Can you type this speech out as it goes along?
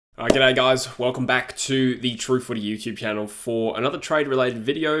G'day guys, welcome back to the True Footy YouTube channel for another trade related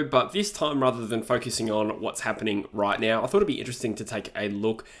video, but this time rather than focusing on what's happening right now, I thought it'd be interesting to take a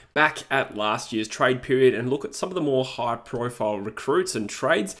look back at last year's trade period and look at some of the more high profile recruits and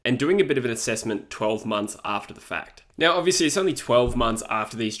trades and doing a bit of an assessment 12 months after the fact. Now, obviously, it's only 12 months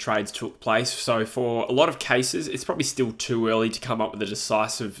after these trades took place, so for a lot of cases, it's probably still too early to come up with a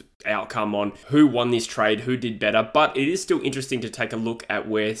decisive outcome on who won this trade, who did better, but it is still interesting to take a look at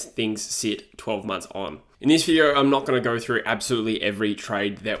where things sit 12 months on. In this video, I'm not going to go through absolutely every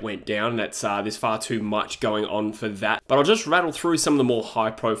trade that went down. There's far too much going on for that. But I'll just rattle through some of the more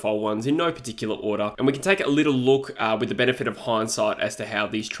high-profile ones in no particular order. And we can take a little look with the benefit of hindsight as to how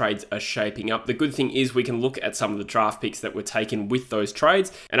these trades are shaping up. The good thing is we can look at some of the draft picks that were taken with those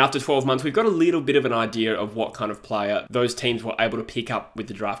trades. And after 12 months, we've got a little bit of an idea of what kind of player those teams were able to pick up with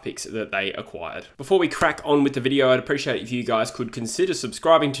the draft picks that they acquired. Before we crack on with the video, I'd appreciate if you guys could consider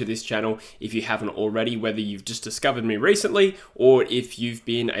subscribing to this channel if you haven't already, whether you've just discovered me recently or if you've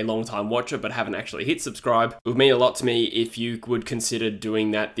been a long time watcher but haven't actually hit subscribe. It would mean a lot to me if you would consider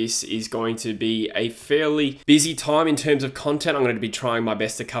doing that. This is going to be a fairly busy time in terms of content. I'm going to be trying my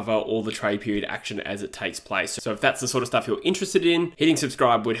best to cover all the trade period action as it takes place. So if that's the sort of stuff you're interested in, hitting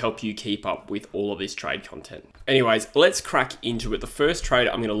subscribe would help you keep up with all of this trade content. Anyways, let's crack into it. The first trade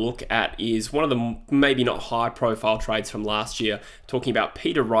I'm going to look at is one of the maybe not high profile trades from last year, talking about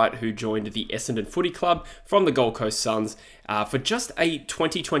Peter Wright, who joined the Essendon Footy Club from the Gold Coast Suns for just a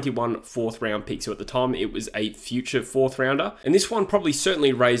 2021 fourth round pick. So at the time it was a future fourth rounder. And this one probably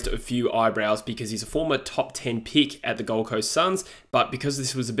certainly raised a few eyebrows because he's a former top 10 pick at the Gold Coast Suns. But because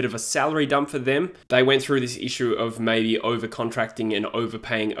this was a bit of a salary dump for them, they went through this issue of maybe over contracting and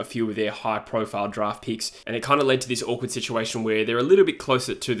overpaying a few of their high profile draft picks. And it kind of led to this awkward situation where they're a little bit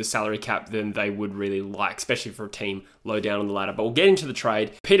closer to the salary cap than they would really like, especially for a team low down on the ladder. But we'll get into the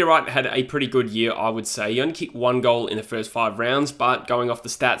trade. Peter Wright had a pretty good year, I would say. He only kicked one goal in the first 5 rounds, but going off the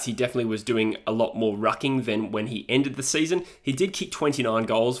stats, he definitely was doing a lot more rucking than when he ended the season. He did kick 29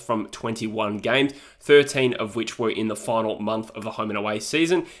 goals from 21 games, 13 of which were in the final month of the home and away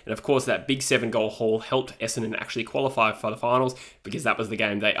season. And of course, that big 7-goal haul helped Essendon actually qualify for the finals because that was the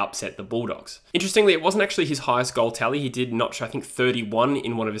game they upset the Bulldogs. Interestingly, it wasn't actually his highest goal tally. He did notch, I think, 31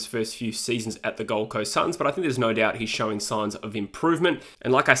 in one of his first few seasons at the Gold Coast Suns, but I think there's no doubt he's showing signs of improvement.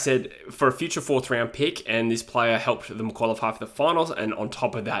 And like I said, for a future fourth round pick, and this player helped them qualify for the finals, and on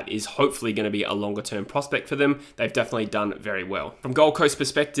top of that is hopefully going to be a longer term prospect for them, they've definitely done very well. From Gold Coast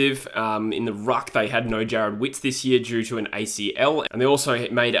perspective, in the ruck, they had no Jared Witts this year due to an ACL, and they also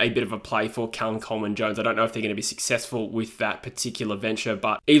made a bit of a play for Callum Coleman-Jones. I don't know if they're going to be successful with that particular venture,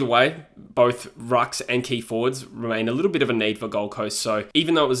 but either way, both rucks and key forwards remain a little bit of a need for Gold Coast. So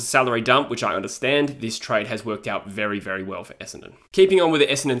even though it was a salary dump, which I understand, this trade has worked out very, very well for Essendon. Keeping on with the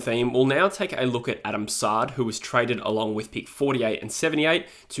Essendon theme, we'll now take a look at Adam Saad, who was traded along with pick 48 and 78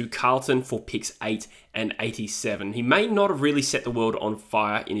 to Carlton for picks 8 and 87. He may not have really set the world on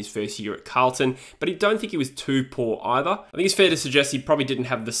fire in his first year at Carlton, but I don't think he was too poor either. I think it's fair to suggest he probably didn't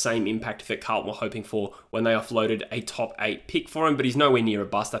have the same impact that Carlton were hoping for when they offloaded a top 8 pick for him, but he's nowhere near a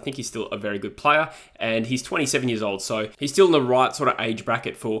bust. I think he's still a very good player, and he's 27 years old, so he's still in the right sort of age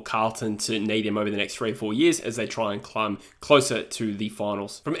bracket for Carlton to need him over the next 3 or 4 years as they try and climb closer to the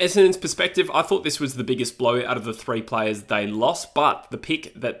finals. From Essendon's perspective, I thought this was the biggest blow out of the 3 players they lost, but the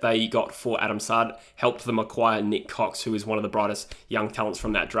pick that they got for Adam Saad helped them acquire Nick Cox, who is one of the brightest young talents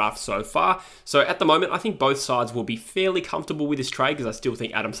from that draft so far. So at the moment, I think both sides will be fairly comfortable with this trade because I still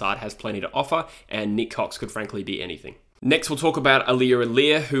think Adam Saad has plenty to offer and Nick Cox could frankly be anything. Next, we'll talk about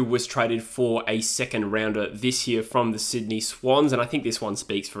Aliir, who was traded for a second rounder this year from the Sydney Swans, and I think this one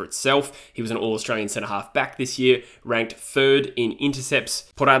speaks for itself. He was an All-Australian centre-half back this year, ranked 3rd in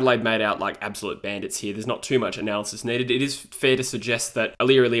intercepts. Port Adelaide made out like absolute bandits here. There's not too much analysis needed. It is fair to suggest that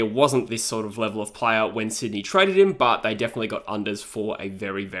Aliir wasn't this sort of level of player when Sydney traded him, but they definitely got unders for a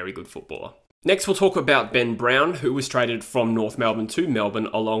very, very good footballer. Next, we'll talk about Ben Brown, who was traded from North Melbourne to Melbourne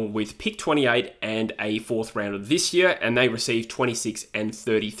along with pick 28 and a 4th rounder this year, and they received 26 and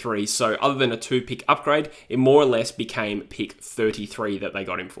 33. So other than a 2-pick upgrade, it more or less became pick 33 that they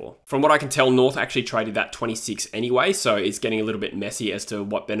got him for. From what I can tell, North actually traded that 26 anyway, so it's getting a little bit messy as to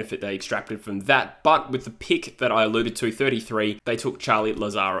what benefit they extracted from that. But with the pick that I alluded to, 33, they took Charlie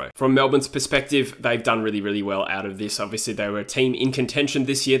Lazaro. From Melbourne's perspective, they've done really, really well out of this. Obviously, they were a team in contention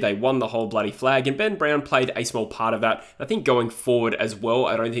this year. They won the whole bloody bloody flag, and Ben Brown played a small part of that. I think going forward as well,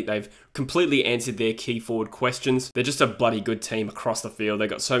 I don't think they've completely answered their key forward questions. They're just a bloody good team across the field. They've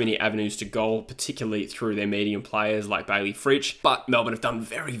got so many avenues to goal, particularly through their medium players like Bailey Fritsch, but Melbourne have done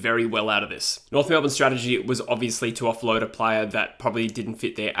very, very well out of this. North Melbourne's strategy was obviously to offload a player that probably didn't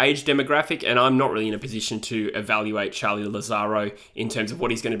fit their age demographic, and I'm not really in a position to evaluate Charlie Lazaro in terms of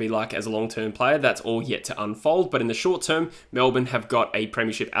what he's going to be like as a long-term player. That's all yet to unfold, but in the short term, Melbourne have got a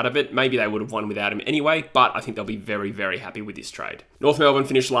premiership out of it. Maybe they would have won without him anyway, but I think they'll be very, very happy with this trade. North Melbourne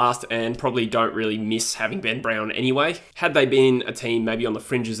finished last and probably don't really miss having Ben Brown anyway. Had they been a team maybe on the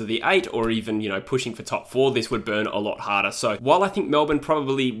fringes of the 8 or even, pushing for top 4, this would burn a lot harder. So while I think Melbourne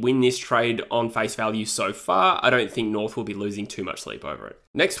probably win this trade on face value so far, I don't think North will be losing too much sleep over it.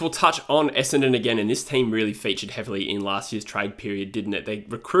 Next, we'll touch on Essendon again, and this team really featured heavily in last year's trade period, didn't it? They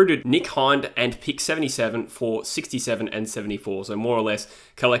recruited Nick Hind and pick 77 for 67 and 74, so more or less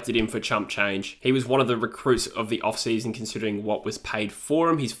collected him for chump change. He was one of the recruits of the offseason considering what was paid for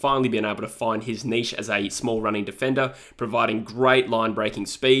him. He's finally been able to find his niche as a small running defender, providing great line-breaking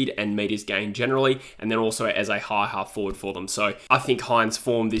speed and metres gained generally, and then also as a high half forward for them. So I think Hind's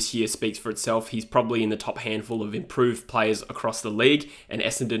form this year speaks for itself. He's probably in the top handful of improved players across the league, and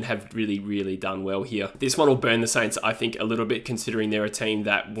Essendon have really, really done well here. This one will burn the Saints, I think, a little bit, considering they're a team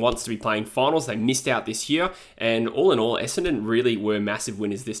that wants to be playing finals. They missed out this year, and all in all, Essendon really were massive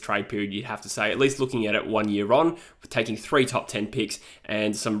winners this trade period, you'd have to say, at least looking at it 1 year on, taking 3 top 10 picks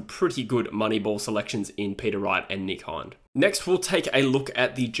and some pretty good Moneyball selections in Peter Wright and Nick Hind. Next, we'll take a look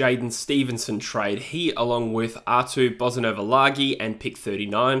at the Jaden Stevenson trade. He, along with Artu Bosanovalagi and pick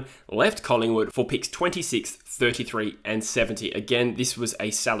 39, left Collingwood for picks 26, 33, and 70. Again, this was a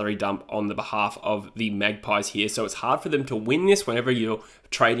salary dump on the behalf of the Magpies here, so it's hard for them to win this whenever you're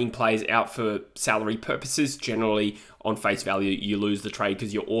trading players out for salary purposes. Generally, on face value, you lose the trade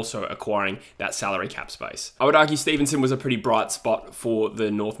because you're also acquiring that salary cap space. I would argue Stevenson was a pretty bright spot for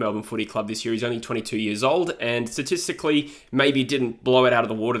the North Melbourne Footy Club this year. He's only 22 years old, and statistically, maybe didn't blow it out of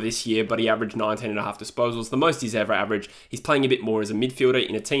the water this year, but he averaged 19.5 disposals, the most he's ever averaged. He's playing a bit more as a midfielder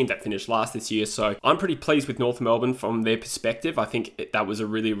in a team that finished last this year, so I'm pretty pleased with North Melbourne from their perspective. I think that was a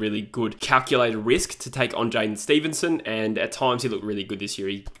really, really good calculated risk to take on Jaden Stevenson, and at times he looked really good this year.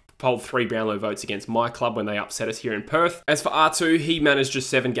 He polled 3 Brownlow votes against my club when they upset us here in Perth. As for R2, he managed just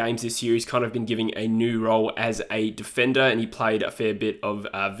 7 games this year. He's kind of been giving a new role as a defender, and he played a fair bit of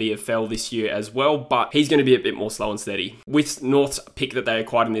VFL this year as well, but he's going to be a bit more slow and steady. With North's pick that they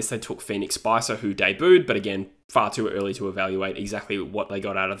acquired in this, they took Phoenix Spicer, who debuted, but again, far too early to evaluate exactly what they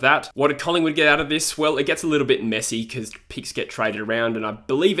got out of that. What did Collingwood get out of this? Well, it gets a little bit messy because picks get traded around, and I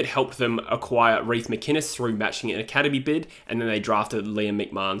believe it helped them acquire Reece McInnes through matching an academy bid, and then they drafted Liam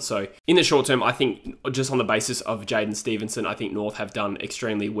McMahon. So in the short term, I think just on the basis of Jaden Stevenson, I think North have done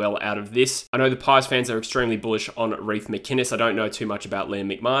extremely well out of this. I know the Pies fans are extremely bullish on Reece McInnes. I don't know too much about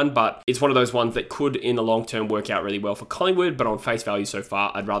Liam McMahon, but it's one of those ones that could in the long term work out really well for Collingwood, but on face value so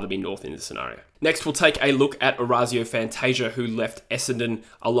far, I'd rather be North in this scenario. Next, we'll take a look at Orazio Fantasia, who left Essendon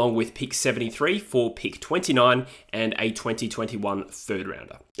along with pick 73 for pick 29 and a 2021 third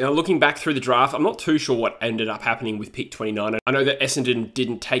rounder. Now, looking back through the draft, I'm not too sure what ended up happening with pick 29. I know that Essendon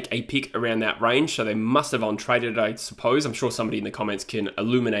didn't take a pick around that range, so they must have untraded it, I suppose. I'm sure somebody in the comments can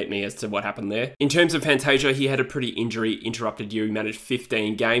illuminate me as to what happened there. In terms of Fantasia, he had a pretty injury-interrupted year. He managed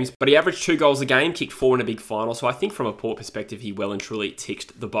 15 games, but he averaged 2 goals a game, kicked 4 in a big final, so I think from a Port perspective, he well and truly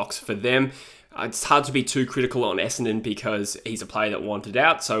ticked the box for them. It's hard to be too critical on Essendon because he's a player that wanted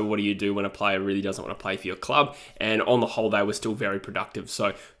out. So what do you do when a player really doesn't want to play for your club? And on the whole, they were still very productive.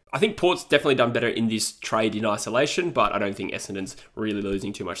 So I think Port's definitely done better in this trade in isolation, but I don't think Essendon's really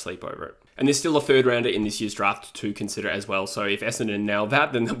losing too much sleep over it. And there's still a third rounder in this year's draft to consider as well. So if Essendon nail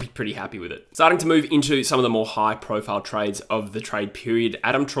that, then they'll be pretty happy with it. Starting to move into some of the more high profile trades of the trade period.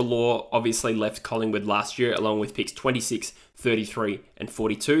 Adam Treloar obviously left Collingwood last year along with picks 26, 33 and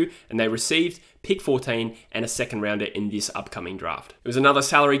 42, and they received pick 14 and a second rounder in this upcoming draft. It was another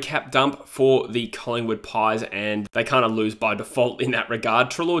salary cap dump for the Collingwood Pies, and they kind of lose by default in that regard.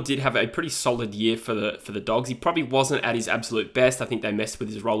 Treloar did have a pretty solid year for the Dogs. He probably wasn't at his absolute best. I think they messed with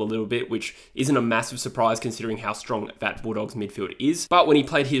his role a little bit, which isn't a massive surprise considering how strong that Bulldogs midfield is. But when he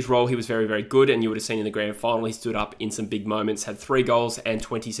played his role, he was very, very good, and you would have seen in the grand final, he stood up in some big moments, had 3 goals and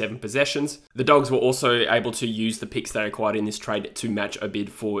 27 possessions. The Dogs were also able to use the picks they acquired in this trade to match a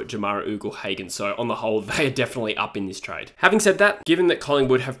bid for Jamara Ugle-Hagan. So on the whole, they are definitely up in this trade. Having said that, given that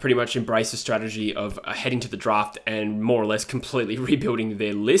Collingwood have pretty much embraced the strategy of heading to the draft and more or less completely rebuilding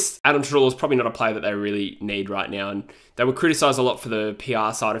their list, Adam Treloar is probably not a player that they really need right now. And they were criticised a lot for the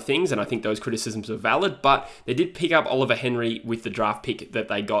PR side of things, and I think those criticisms are valid, but they did pick up Oliver Henry with the draft pick that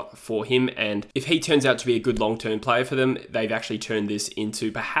they got for him, and if he turns out to be a good long-term player for them, they've actually turned this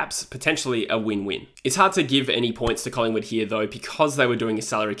into perhaps potentially a win-win. It's hard to give any points to Collingwood here though, because they were doing a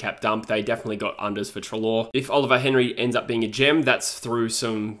salary cap dump. They definitely got unders for Treloar. If Oliver Henry ends up being a gem, that's through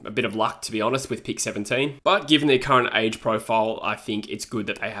a bit of luck, to be honest, with pick 17. But given their current age profile, I think it's good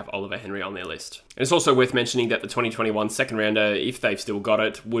that they have Oliver Henry on their list. And it's also worth mentioning that the 2021 second rounder, if they've still got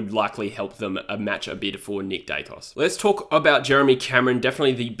it, would likely help them match a bid for Nick Dacos. Let's talk about Jeremy Cameron,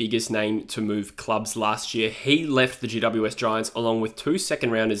 definitely the biggest name to move clubs last year. He left the GWS Giants along with 2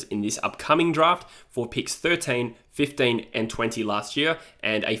 second rounders in this upcoming draft for picks 13, 15 and 20 last year,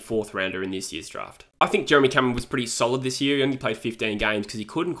 and a 4th rounder in this year's draft. I think Jeremy Cameron was pretty solid this year. He only played 15 games because he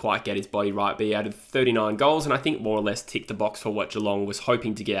couldn't quite get his body right, but he added 39 goals and I think more or less ticked the box for what Geelong was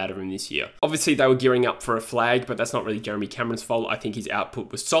hoping to get out of him this year. Obviously they were gearing up for a flag, but that's not really Jeremy Cameron's fault. I think his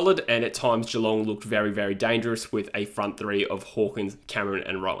output was solid, and at times Geelong looked very, very dangerous with a front three of Hawkins, Cameron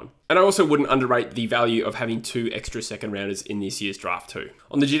and Rowan. And I also wouldn't underrate the value of having 2 extra second rounders in this year's draft too.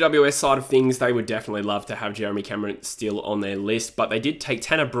 On the GWS side of things, they would definitely love to have Jeremy Cameron still on their list, but they did take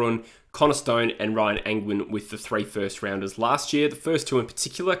Tanner Bruhn, Connor Stone and Ryan Angwin with the 3 first rounders last year. The first 2 in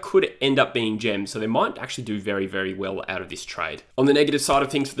particular could end up being gems, so they might actually do very, very well out of this trade. On the negative side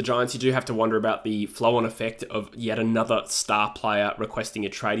of things for the Giants, you do have to wonder about the flow-on effect of yet another star player requesting a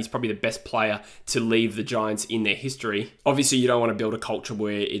trade. He's probably the best player to leave the Giants in their history. Obviously, you don't want to build a culture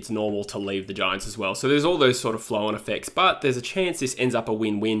where it's normal to leave the Giants as well. So there's all those sort of flow-on effects, but there's a chance this ends up a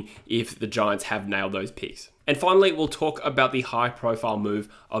win-win if the Giants have nailed those picks. And finally, we'll talk about the high-profile move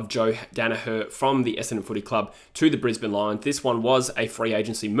of Joe Daniher from the Essendon Footy Club to the Brisbane Lions. This one was a free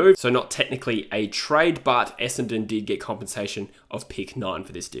agency move, so not technically a trade, but Essendon did get compensation of pick 9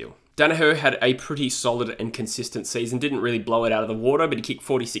 for this deal. Daniher had a pretty solid and consistent season, didn't really blow it out of the water, but he kicked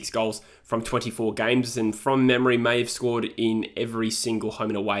 46 goals from 24 games, and from memory may have scored in every single home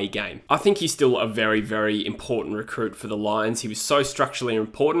and away game. I think he's still a very, very important recruit for the Lions. He was so structurally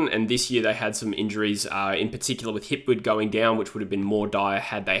important, and this year they had some injuries, in particular with Hipwood going down, which would have been more dire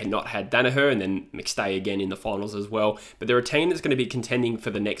had they not had Daniher, and then McStay again in the finals as well. But they're a team that's going to be contending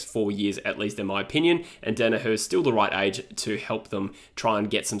for the next 4 years, at least in my opinion, and Daniher is still the right age to help them try and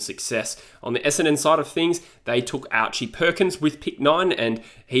get some success. On the Essendon side of things, they took Archie Perkins with pick 9, and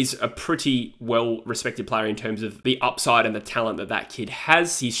he's a pretty well-respected player in terms of the upside and the talent that that kid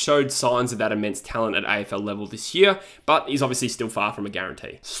has. He showed signs of that immense talent at AFL level this year, but he's obviously still far from a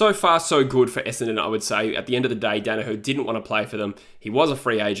guarantee. So far, so good for Essendon, I would say. At the end of the day, Daniher didn't want to play for them. He was a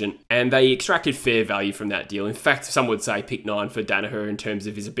free agent, and they extracted fair value from that deal. In fact, some would say pick 9 for Daniher in terms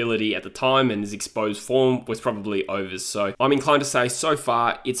of his ability at the time and his exposed form was probably overs. So I'm inclined to say so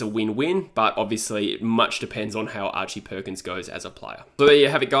far it's a win-win, but obviously much depends on how Archie Perkins goes as a player. So there you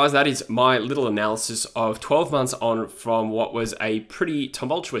have it, guys. That is my little analysis of 12 months on from what was a pretty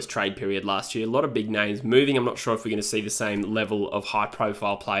tumultuous trade period last year. A lot of big names moving. I'm not sure if we're going to see the same level of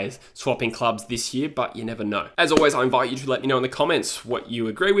high-profile players swapping clubs this year, but you never know. As always, I invite you to let me know in the comments what you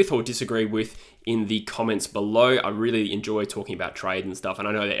agree with or disagree with in the comments below. I really enjoy talking about trade and stuff, and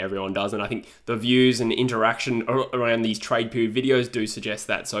I know that everyone does, and I think the views and interaction around these trade period videos do suggest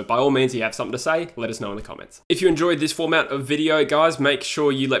that. So by all means, if you have something to say, let us know in the comments. If you enjoyed this format of video, guys, make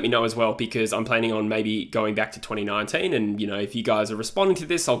sure you let me know as well, because I'm planning on maybe going back to 2019, and if you guys are responding to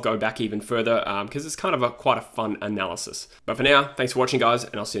this, I'll go back even further, because it's kind of quite a fun analysis. But for now, thanks for watching, guys,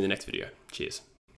 and I'll see you in the next video. Cheers.